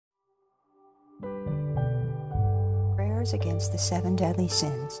Prayers against the 7 deadly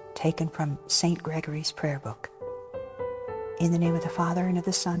sins, taken from St. Gregory's prayer book. In the name of the Father, and of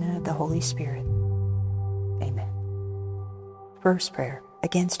the Son, and of the Holy Spirit. Amen. First prayer,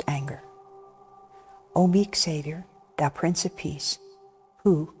 against anger. O meek Savior, thou Prince of Peace,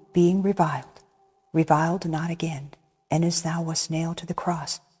 who, being reviled not again, and as thou wast nailed to the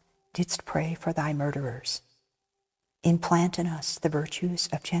cross, didst pray for thy murderers. Implant in us the virtues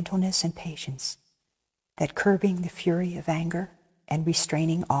of gentleness and patience, that curbing the fury of anger and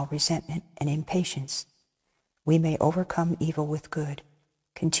restraining all resentment and impatience, we may overcome evil with good,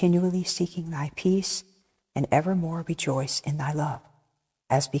 continually seeking thy peace, and evermore rejoice in thy love,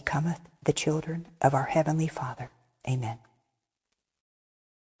 as becometh the children of our heavenly Father. Amen.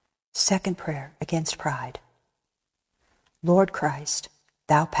 Second prayer, against pride. Lord Christ,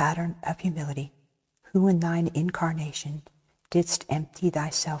 thou pattern of humility, who in thine incarnation didst empty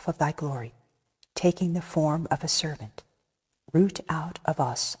thyself of thy glory, taking the form of a servant, root out of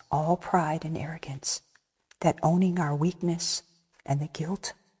us all pride and arrogance, that owning our weakness and the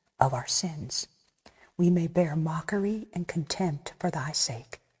guilt of our sins, we may bear mockery and contempt for thy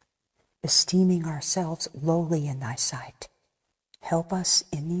sake, esteeming ourselves lowly in thy sight. Help us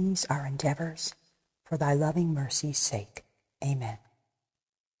in these our endeavors, for thy loving mercy's sake. Amen.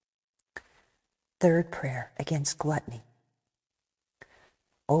 Third prayer, against gluttony.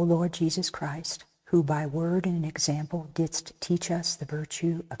 O Lord Jesus Christ, who by word and example didst teach us the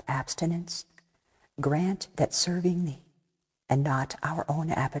virtue of abstinence, grant that serving thee, and not our own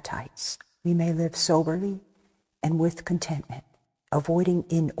appetites, we may live soberly and with contentment, avoiding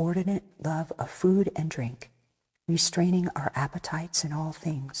inordinate love of food and drink, restraining our appetites in all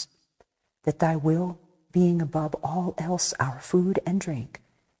things, that thy will, being above all else our food and drink,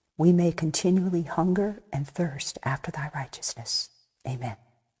 we may continually hunger and thirst after thy righteousness. Amen.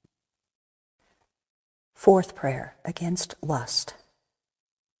 Fourth prayer, against lust.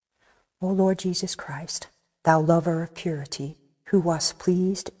 O Lord Jesus Christ, thou lover of purity, who wast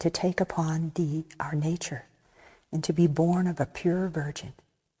pleased to take upon thee our nature, and to be born of a pure virgin,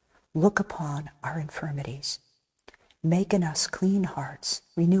 look upon our infirmities. Make in us clean hearts,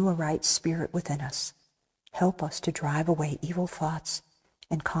 renew a right spirit within us. Help us to drive away evil thoughts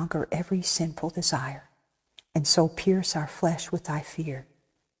and conquer every sinful desire, and so pierce our flesh with thy fear,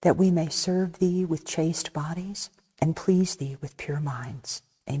 that we may serve thee with chaste bodies and please thee with pure minds.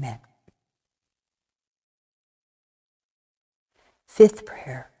 Amen. Fifth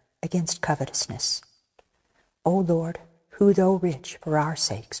prayer, against covetousness. O Lord, who though rich for our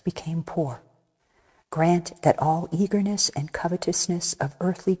sakes became poor, grant that all eagerness and covetousness of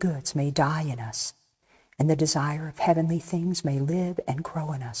earthly goods may die in us, and the desire of heavenly things may live and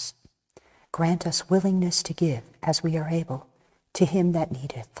grow in us. Grant us willingness to give, as we are able, to him that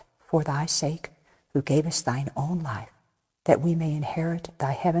needeth, for thy sake, who gavest thine own life, that we may inherit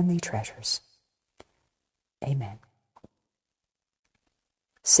thy heavenly treasures. Amen.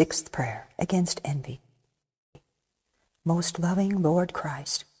 Sixth prayer, against envy. Most loving Lord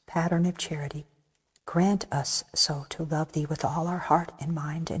Christ, pattern of charity, grant us so to love thee with all our heart and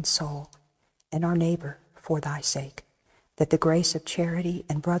mind and soul, and our neighbor for thy sake, that the grace of charity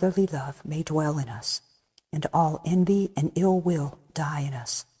and brotherly love may dwell in us, and all envy and ill will die in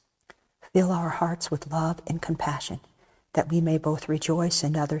us. Fill our hearts with love and compassion, that we may both rejoice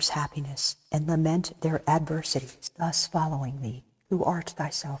in others' happiness and lament their adversities, thus following thee, who art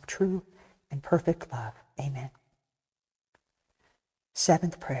thyself true and perfect love. Amen.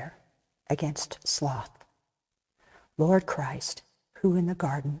 Seventh prayer, against sloth. Lord Christ, who in the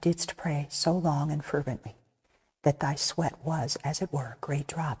garden didst pray so long and fervently, that thy sweat was, as it were, great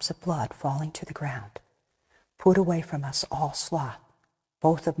drops of blood falling to the ground, put away from us all sloth,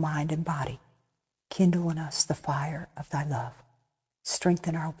 both of mind and body. Kindle in us the fire of thy love.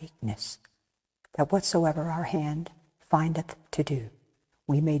 Strengthen our weakness, that whatsoever our hand findeth to do,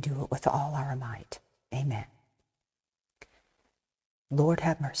 we may do it with all our might. Amen. Lord,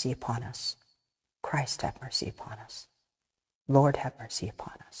 have mercy upon us. Christ, have mercy upon us. Lord, have mercy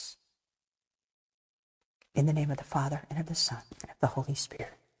upon us. In the name of the Father, and of the Son, and of the Holy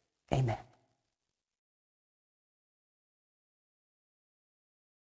Spirit. Amen.